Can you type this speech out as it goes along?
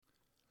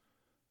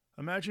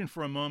Imagine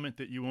for a moment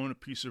that you own a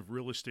piece of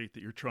real estate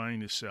that you're trying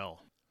to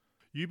sell.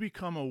 You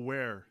become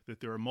aware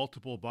that there are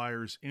multiple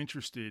buyers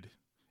interested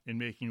in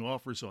making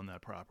offers on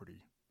that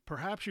property.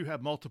 Perhaps you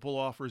have multiple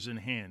offers in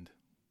hand.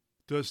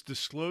 Does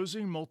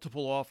disclosing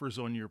multiple offers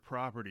on your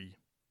property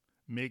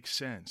make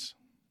sense?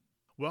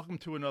 Welcome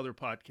to another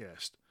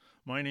podcast.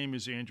 My name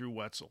is Andrew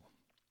Wetzel.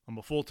 I'm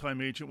a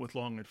full-time agent with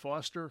Long &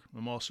 Foster.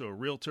 I'm also a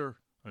realtor,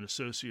 an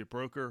associate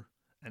broker,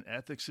 an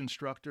ethics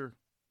instructor,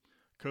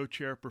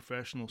 co-chair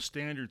professional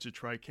standards at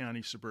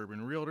Tri-County Suburban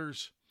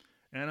Realtors,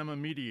 and I'm a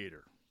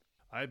mediator.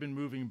 I've been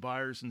moving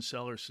buyers and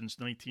sellers since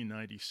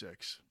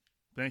 1996.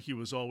 Thank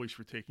you as always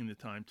for taking the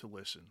time to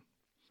listen.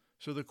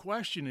 So the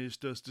question is,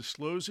 does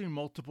disclosing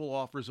multiple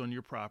offers on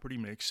your property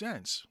make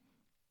sense?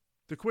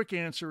 The quick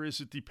answer is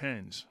it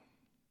depends.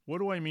 What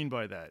do I mean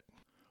by that?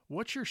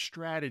 What's your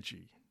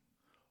strategy?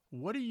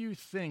 What do you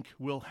think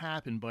will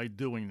happen by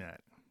doing that?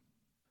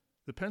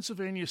 The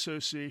Pennsylvania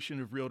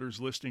Association of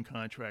Realtors listing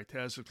contract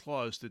has a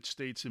clause that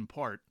states in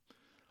part,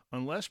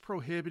 unless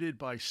prohibited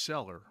by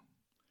seller,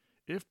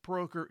 if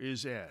broker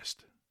is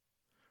asked,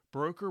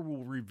 broker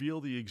will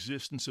reveal the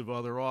existence of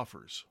other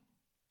offers.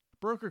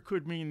 Broker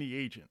could mean the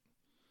agent.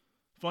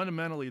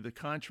 Fundamentally, the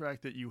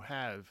contract that you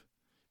have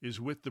is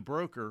with the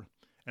broker,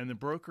 and the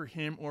broker,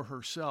 him or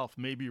herself,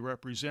 may be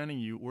representing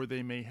you, or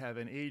they may have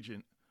an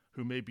agent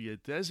who may be a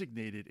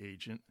designated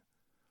agent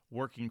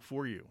working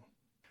for you.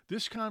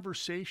 This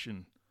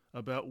conversation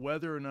about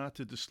whether or not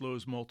to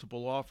disclose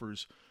multiple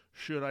offers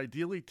should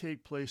ideally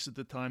take place at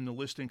the time the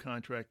listing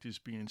contract is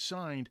being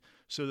signed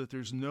so that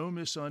there's no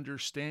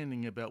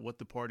misunderstanding about what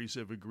the parties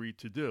have agreed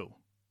to do.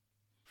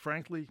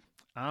 Frankly,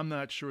 I'm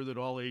not sure that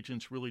all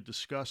agents really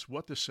discuss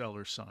what the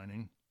seller's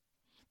signing,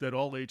 that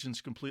all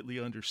agents completely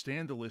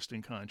understand the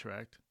listing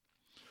contract,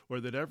 or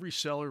that every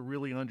seller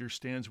really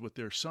understands what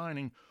they're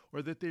signing,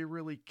 or that they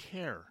really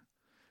care,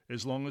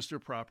 as long as their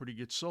property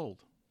gets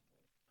sold.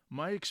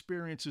 My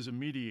experience as a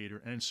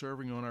mediator and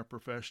serving on our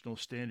professional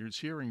standards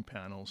hearing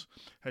panels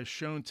has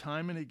shown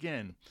time and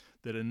again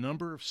that a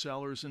number of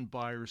sellers and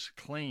buyers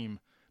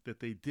claim that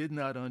they did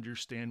not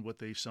understand what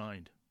they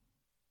signed.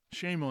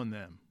 Shame on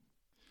them.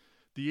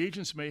 The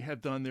agents may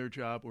have done their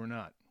job or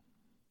not.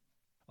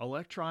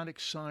 Electronic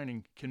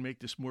signing can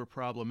make this more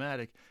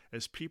problematic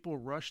as people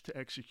rush to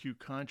execute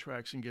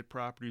contracts and get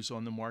properties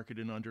on the market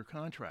and under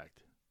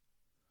contract.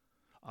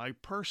 I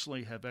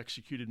personally have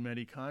executed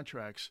many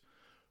contracts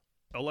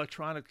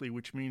electronically,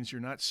 which means you're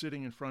not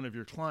sitting in front of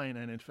your client,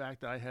 and in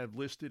fact, I have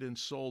listed and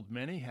sold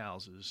many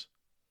houses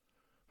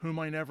whom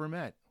I never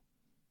met.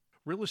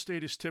 Real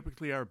estate is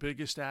typically our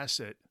biggest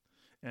asset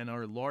and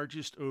our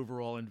largest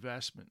overall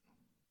investment.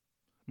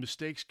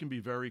 Mistakes can be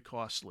very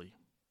costly.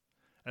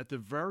 At the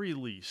very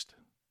least,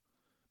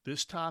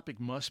 this topic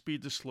must be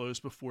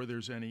disclosed before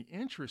there's any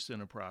interest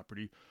in a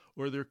property,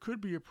 or there could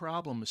be a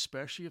problem,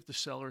 especially if the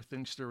seller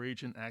thinks their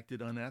agent acted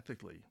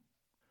unethically.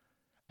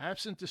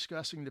 Absent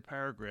discussing the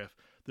paragraph,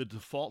 the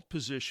default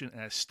position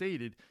as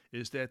stated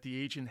is that the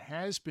agent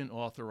has been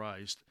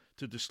authorized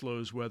to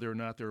disclose whether or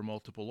not there are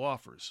multiple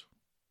offers.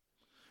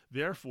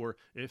 Therefore,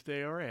 if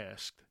they are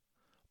asked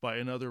by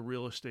another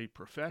real estate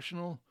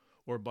professional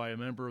or by a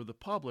member of the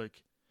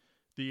public,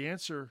 the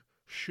answer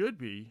should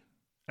be,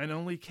 and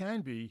only can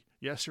be,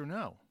 yes or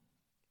no.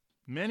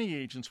 Many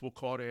agents will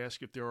call to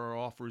ask if there are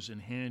offers in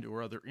hand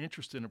or other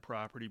interest in a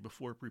property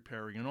before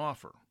preparing an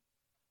offer.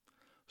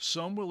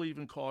 Some will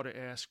even call to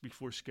ask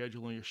before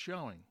scheduling a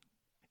showing.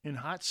 In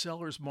hot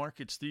sellers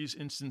markets, these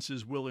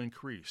instances will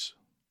increase.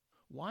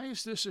 Why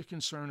is this a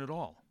concern at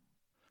all?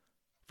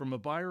 From a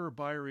buyer or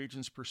buyer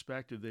agent's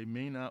perspective, they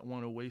may not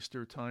want to waste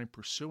their time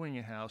pursuing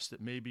a house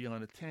that may be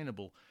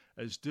unattainable,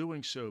 as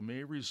doing so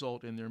may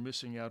result in their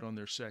missing out on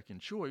their second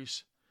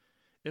choice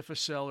if a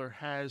seller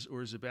has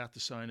or is about to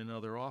sign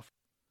another offer.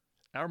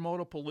 Our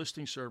multiple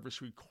listing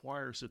service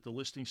requires that the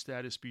listing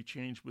status be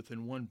changed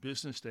within 1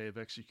 business day of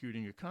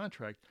executing a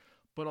contract,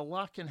 but a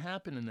lot can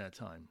happen in that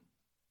time.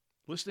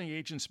 Listing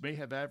agents may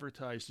have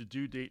advertised a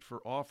due date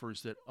for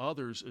offers that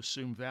others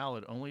assume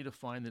valid, only to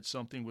find that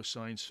something was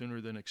signed sooner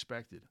than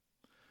expected.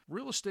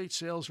 Real estate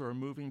sales are a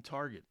moving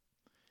target.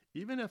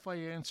 Even if I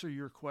answer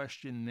your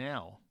question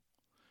now,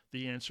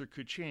 the answer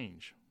could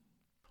change.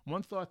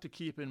 One thought to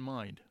keep in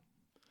mind: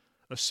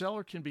 a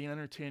seller can be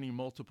entertaining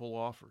multiple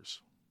offers.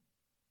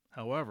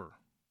 However,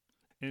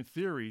 in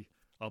theory,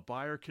 a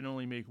buyer can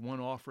only make one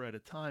offer at a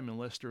time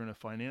unless they're in a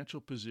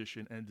financial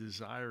position and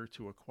desire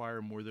to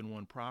acquire more than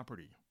one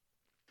property.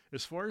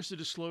 As far as the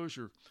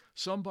disclosure,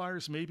 some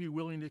buyers may be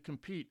willing to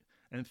compete,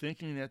 and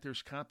thinking that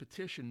there's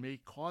competition may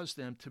cause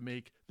them to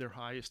make their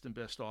highest and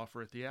best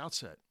offer at the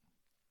outset.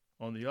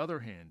 On the other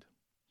hand,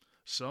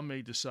 some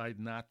may decide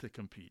not to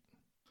compete.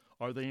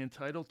 Are they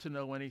entitled to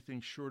know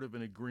anything short of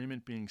an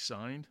agreement being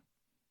signed?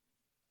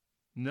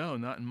 No,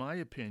 not in my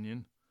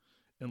opinion,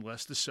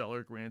 unless the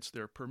seller grants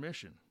their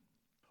permission.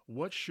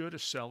 What should a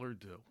seller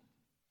do?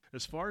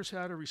 As far as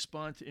how to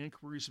respond to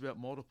inquiries about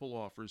multiple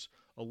offers,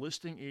 a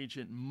listing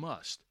agent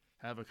must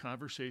have a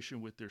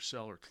conversation with their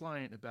seller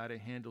client about how to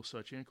handle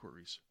such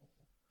inquiries.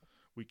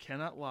 We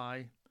cannot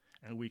lie,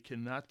 and we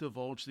cannot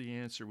divulge the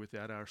answer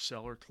without our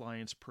seller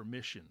client's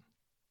permission.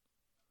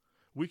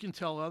 We can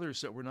tell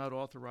others that we're not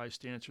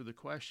authorized to answer the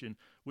question,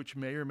 which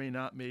may or may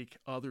not make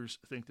others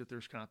think that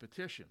there's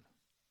competition.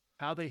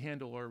 How they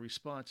handle our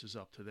response is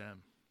up to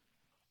them.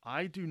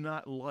 I do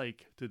not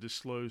like to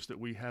disclose that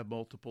we have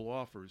multiple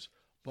offers,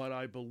 but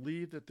I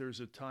believe that there's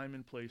a time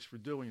and place for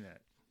doing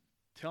that.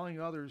 Telling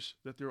others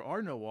that there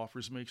are no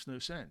offers makes no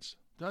sense,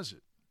 does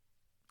it?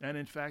 And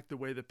in fact, the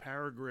way the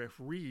paragraph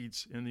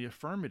reads in the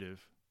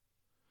affirmative,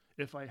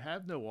 if I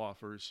have no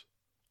offers,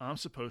 I'm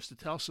supposed to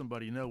tell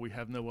somebody, no, we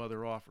have no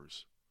other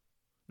offers.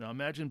 Now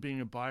imagine being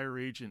a buyer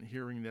agent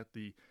hearing that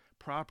the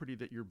property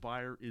that your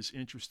buyer is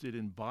interested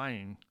in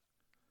buying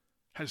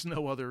has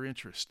no other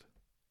interest.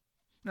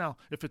 Now,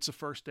 if it's a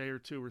first day or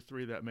 2 or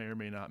 3, that may or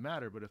may not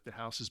matter, but if the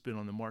house has been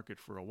on the market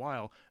for a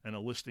while and a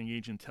listing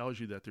agent tells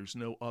you that there's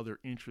no other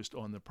interest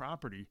on the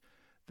property,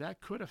 that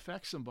could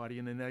affect somebody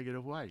in a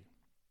negative way.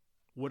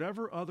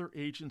 Whatever other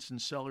agents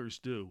and sellers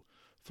do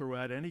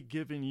throughout any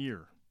given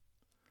year,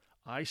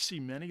 I see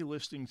many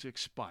listings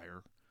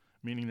expire,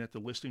 meaning that the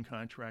listing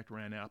contract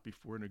ran out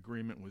before an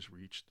agreement was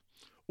reached,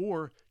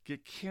 or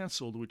get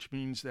canceled, which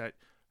means that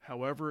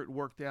however it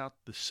worked out,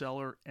 the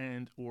seller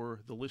and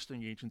or the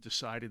listing agent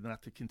decided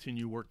not to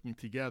continue working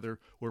together,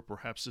 or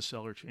perhaps the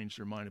seller changed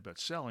their mind about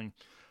selling.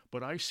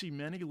 But I see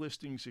many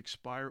listings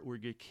expire or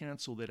get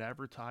canceled that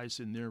advertised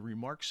in their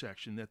remarks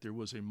section that there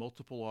was a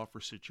multiple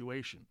offer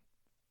situation.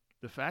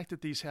 The fact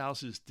that these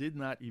houses did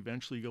not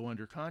eventually go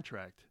under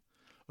contract,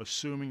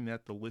 assuming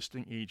that the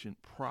listing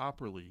agent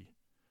properly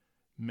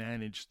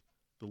managed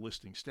the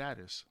listing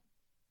status.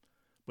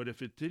 But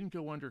if it didn't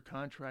go under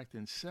contract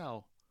and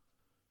sell,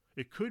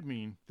 it could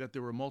mean that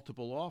there were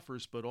multiple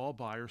offers, but all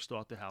buyers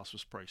thought the house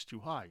was priced too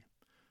high.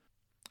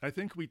 I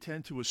think we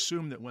tend to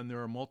assume that when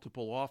there are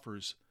multiple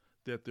offers,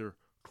 that they're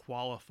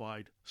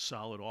qualified,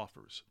 solid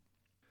offers.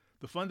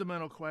 The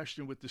fundamental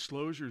question with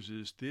disclosures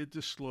is, did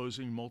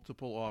disclosing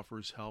multiple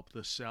offers help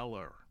the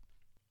seller?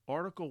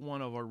 Article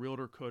 1 of our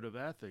Realtor Code of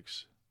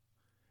Ethics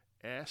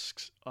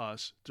asks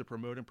us to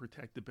promote and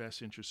protect the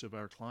best interests of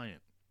our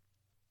client.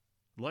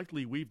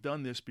 Likely we've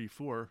done this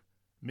before,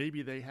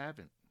 maybe they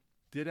haven't.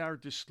 Did our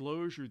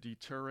disclosure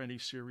deter any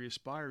serious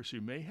buyers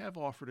who may have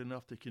offered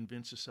enough to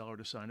convince a seller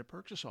to sign a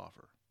purchase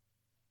offer?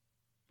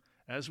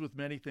 As with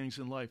many things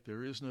in life,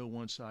 there is no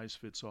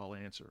one-size-fits-all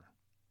answer.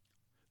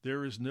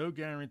 There is no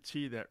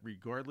guarantee that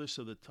regardless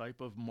of the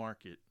type of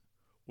market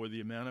or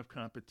the amount of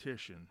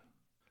competition,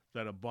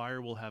 that a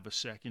buyer will have a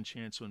second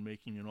chance on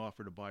making an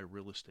offer to buy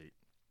real estate.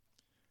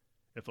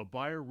 If a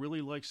buyer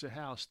really likes a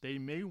house, they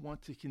may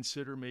want to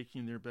consider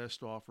making their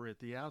best offer at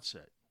the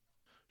outset.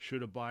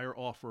 Should a buyer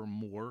offer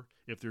more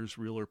if there's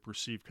real or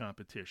perceived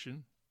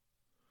competition,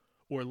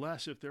 or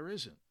less if there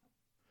isn't?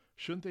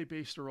 Shouldn't they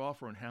base their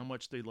offer on how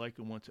much they like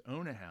and want to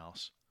own a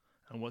house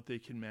and what they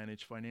can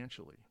manage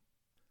financially?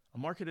 A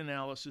market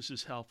analysis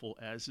is helpful,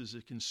 as is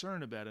a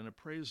concern about an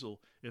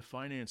appraisal if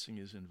financing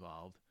is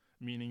involved,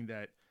 meaning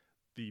that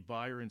the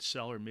buyer and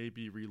seller may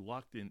be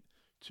reluctant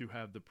to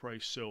have the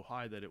price so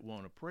high that it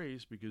won't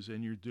appraise, because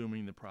then you're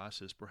dooming the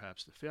process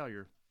perhaps to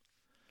failure.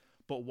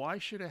 But why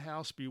should a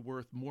house be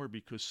worth more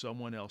because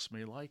someone else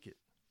may like it?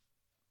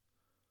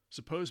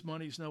 Suppose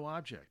money's no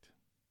object.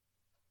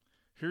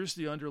 Here's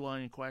the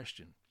underlying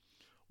question.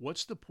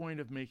 What's the point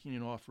of making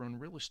an offer on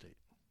real estate?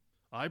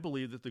 I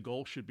believe that the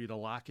goal should be to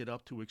lock it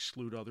up to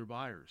exclude other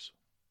buyers.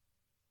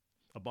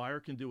 A buyer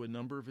can do a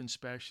number of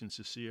inspections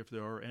to see if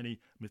there are any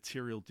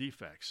material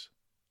defects.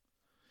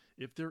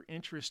 If their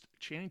interest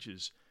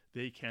changes,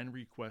 they can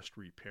request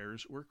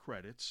repairs or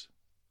credits,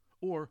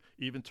 or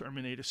even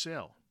terminate a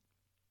sale.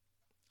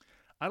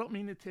 I don't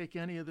mean to take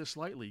any of this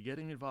lightly.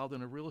 Getting involved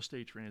in a real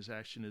estate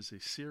transaction is a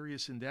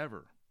serious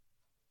endeavor.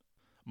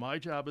 My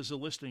job as a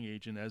listing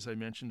agent, as I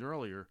mentioned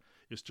earlier,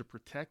 is to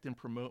protect and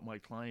promote my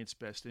client's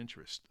best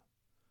interest.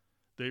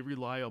 They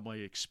rely on my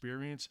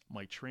experience,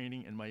 my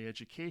training, and my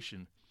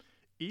education,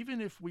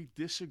 even if we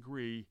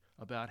disagree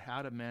about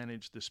how to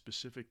manage the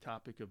specific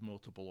topic of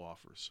multiple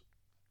offers.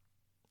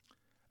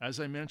 As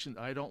I mentioned,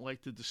 I don't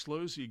like to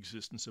disclose the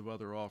existence of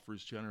other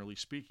offers, generally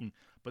speaking,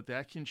 but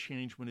that can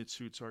change when it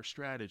suits our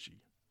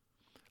strategy.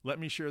 Let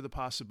me share the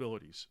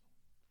possibilities.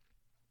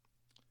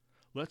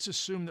 Let's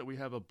assume that we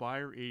have a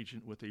buyer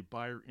agent with a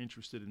buyer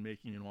interested in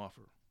making an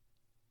offer.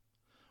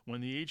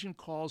 When the agent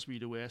calls me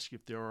to ask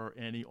if there are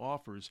any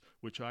offers,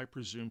 which I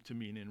presume to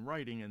mean in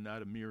writing and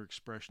not a mere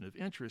expression of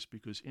interest,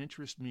 because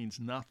interest means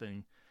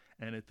nothing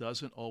and it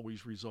doesn't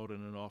always result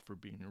in an offer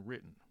being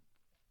written.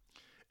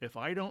 If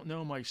I don't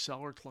know my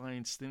seller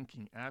client's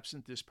thinking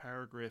absent this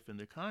paragraph in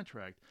the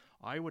contract,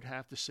 I would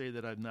have to say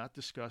that I've not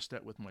discussed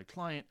that with my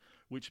client,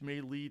 which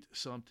may lead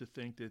some to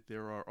think that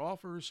there are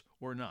offers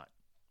or not.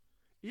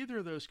 Either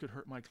of those could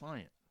hurt my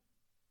client.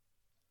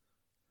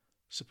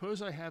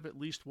 Suppose I have at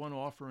least one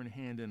offer in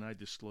hand and I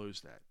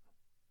disclose that.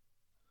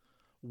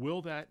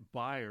 Will that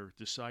buyer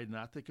decide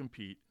not to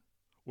compete,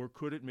 or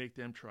could it make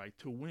them try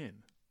to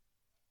win?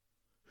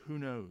 Who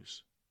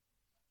knows?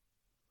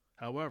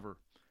 However,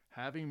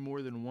 Having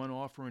more than one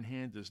offer in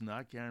hand does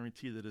not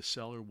guarantee that a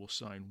seller will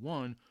sign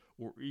one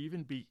or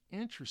even be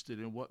interested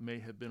in what may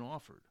have been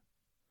offered.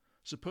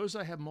 Suppose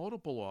I have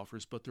multiple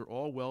offers, but they're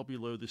all well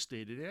below the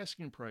stated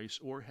asking price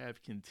or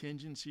have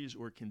contingencies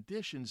or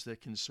conditions that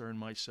concern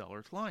my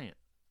seller client.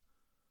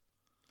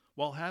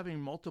 While having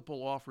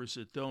multiple offers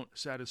that don't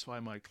satisfy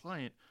my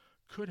client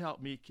could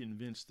help me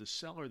convince the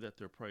seller that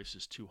their price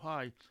is too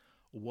high,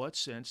 what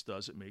sense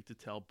does it make to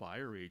tell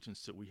buyer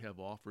agents that we have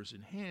offers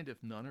in hand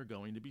if none are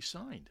going to be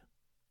signed?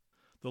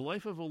 The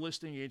life of a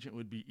listing agent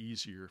would be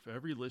easier if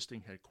every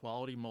listing had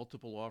quality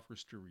multiple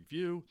offers to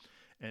review,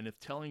 and if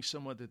telling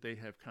someone that they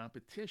have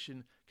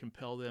competition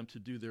compelled them to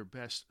do their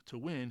best to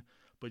win,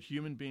 but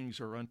human beings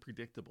are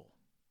unpredictable.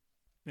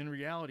 In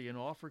reality, an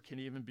offer can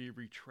even be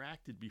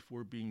retracted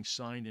before being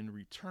signed and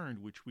returned,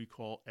 which we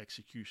call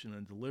execution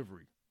and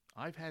delivery.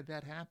 I've had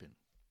that happen.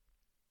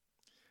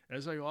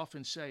 As I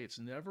often say, it's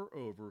never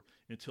over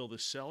until the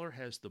seller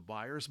has the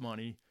buyer's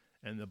money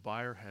and the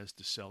buyer has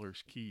the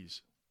seller's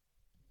keys.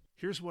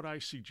 Here's what I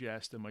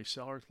suggest, and my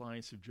seller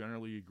clients have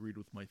generally agreed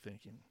with my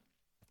thinking.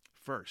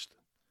 First,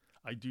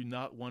 I do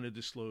not want to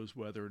disclose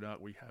whether or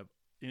not we have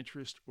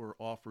interest or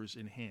offers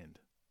in hand.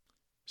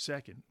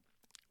 Second,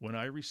 when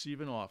I receive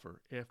an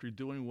offer, after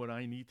doing what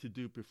I need to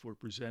do before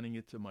presenting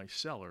it to my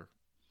seller,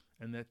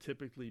 and that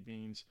typically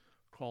means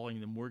calling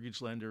the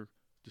mortgage lender,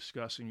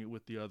 discussing it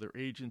with the other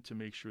agent to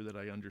make sure that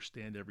I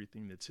understand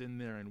everything that's in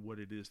there and what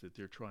it is that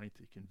they're trying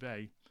to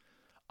convey,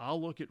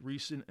 I'll look at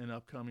recent and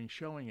upcoming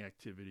showing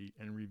activity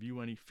and review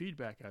any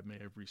feedback I may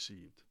have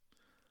received.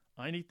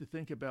 I need to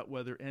think about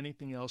whether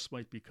anything else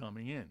might be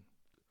coming in.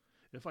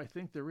 If I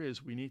think there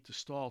is, we need to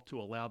stall to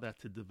allow that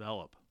to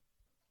develop.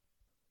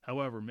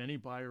 However, many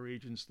buyer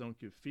agents don't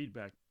give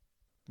feedback.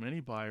 Many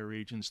buyer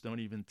agents don't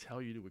even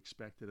tell you to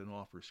expect that an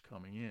offer is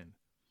coming in.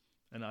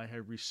 And I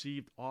have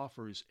received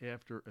offers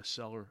after a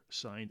seller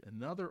signed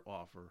another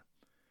offer,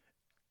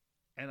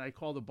 and I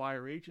call the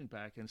buyer agent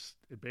back and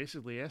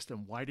basically ask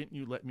them, why didn't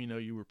you let me know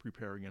you were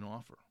preparing an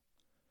offer?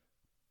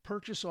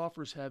 Purchase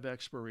offers have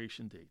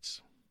expiration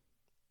dates.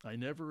 I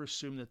never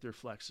assume that they're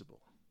flexible.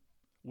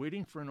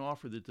 Waiting for an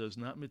offer that does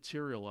not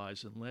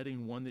materialize and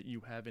letting one that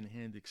you have in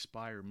hand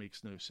expire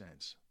makes no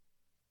sense.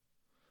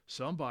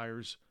 Some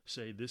buyers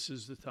say this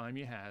is the time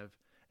you have,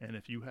 and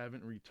if you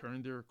haven't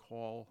returned their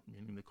call,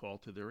 meaning the call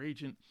to their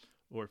agent,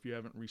 or if you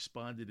haven't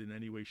responded in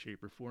any way,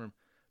 shape, or form,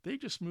 they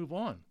just move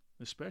on,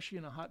 especially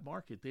in a hot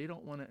market. They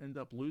don't want to end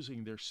up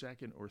losing their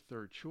second or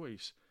third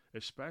choice,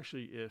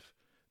 especially if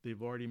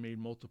they've already made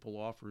multiple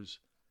offers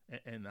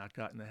and not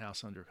gotten the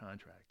house under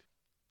contract.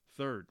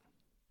 Third,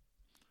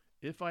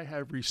 if I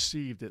have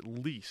received at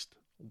least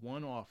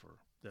one offer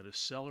that a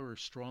seller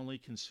is strongly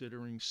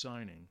considering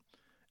signing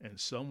and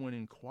someone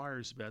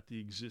inquires about the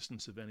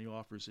existence of any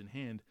offers in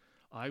hand,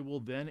 I will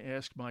then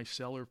ask my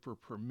seller for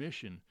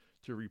permission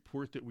to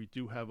report that we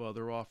do have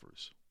other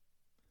offers.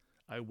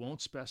 I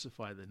won't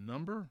specify the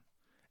number,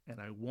 and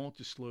I won't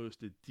disclose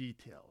the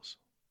details.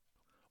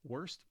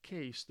 Worst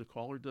case, the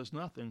caller does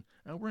nothing,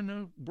 and we're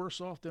no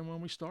worse off than when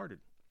we started.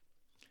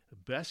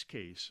 Best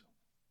case,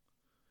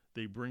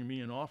 they bring me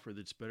an offer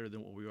that's better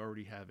than what we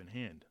already have in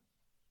hand.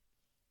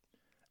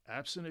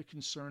 Absent a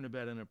concern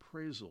about an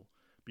appraisal,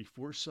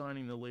 before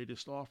signing the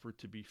latest offer,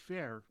 to be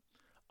fair,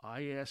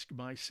 I ask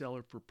my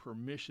seller for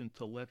permission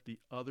to let the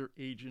other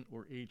agent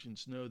or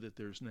agents know that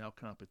there's now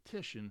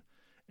competition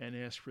and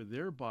ask for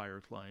their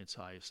buyer client's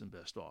highest and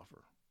best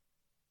offer.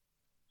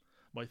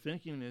 My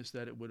thinking is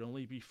that it would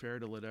only be fair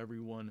to let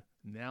everyone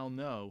now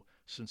know,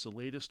 since the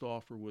latest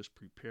offer was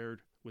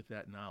prepared with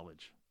that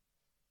knowledge.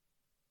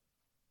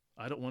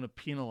 I don't want to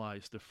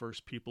penalize the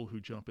first people who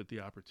jump at the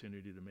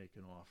opportunity to make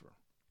an offer.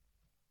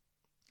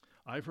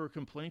 I've heard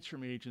complaints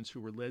from agents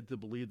who were led to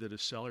believe that a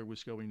seller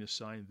was going to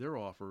sign their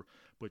offer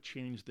but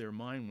changed their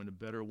mind when a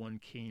better one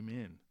came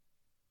in.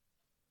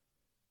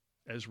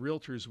 As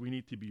realtors, we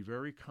need to be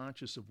very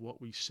conscious of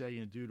what we say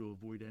and do to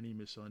avoid any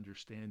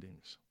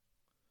misunderstandings.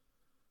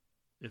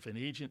 If an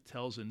agent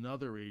tells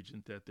another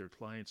agent that their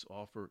client's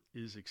offer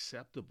is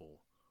acceptable,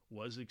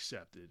 was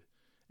accepted,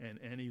 and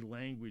any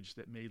language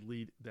that may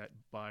lead that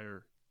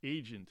buyer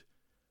agent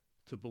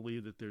to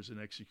believe that there's an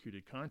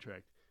executed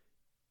contract,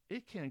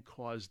 it can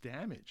cause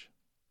damage.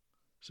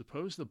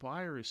 Suppose the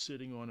buyer is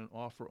sitting on an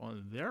offer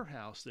on their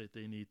house that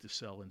they need to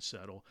sell and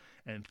settle,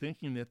 and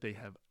thinking that they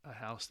have a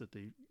house that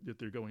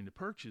they're going to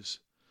purchase.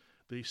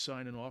 They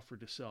sign an offer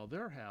to sell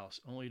their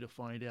house only to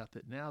find out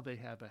that now they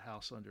have a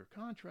house under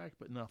contract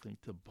but nothing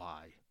to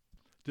buy.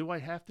 Do I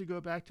have to go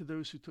back to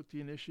those who took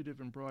the initiative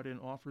and brought in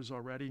offers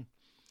already?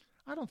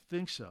 I don't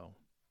think so.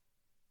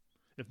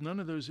 If none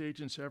of those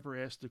agents ever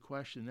asked the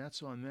question,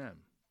 that's on them.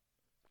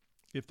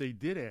 If they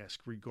did ask,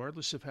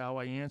 regardless of how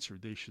I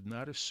answered, they should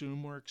not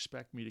assume or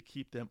expect me to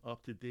keep them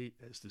up to date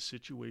as the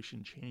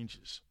situation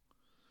changes.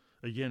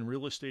 Again,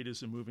 real estate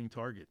is a moving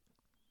target.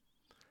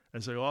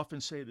 As I often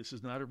say, this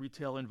is not a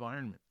retail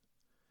environment.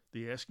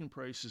 The asking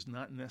price is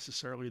not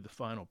necessarily the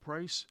final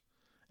price,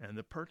 and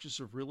the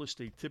purchase of real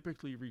estate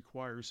typically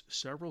requires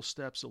several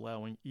steps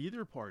allowing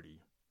either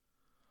party,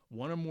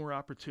 one or more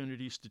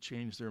opportunities to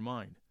change their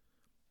mind.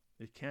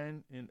 It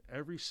can, in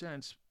every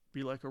sense,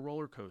 be like a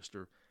roller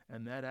coaster,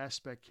 and that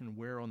aspect can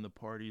wear on the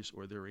parties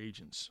or their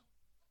agents.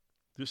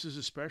 This is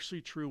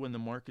especially true when the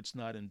market's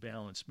not in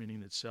balance,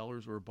 meaning that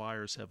sellers or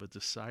buyers have a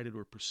decided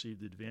or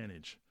perceived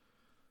advantage.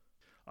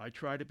 I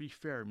try to be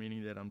fair,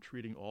 meaning that I'm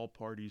treating all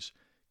parties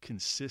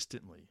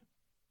consistently.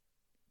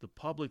 The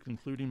public,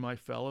 including my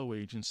fellow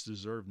agents,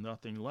 deserve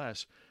nothing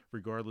less,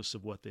 regardless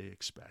of what they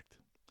expect.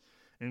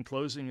 In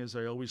closing, as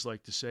I always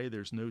like to say,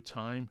 there's no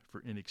time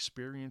for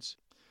inexperience,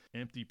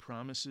 empty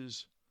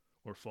promises,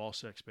 or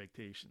false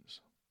expectations.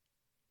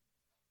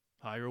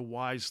 Hire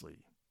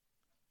wisely.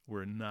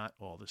 We're not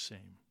all the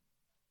same.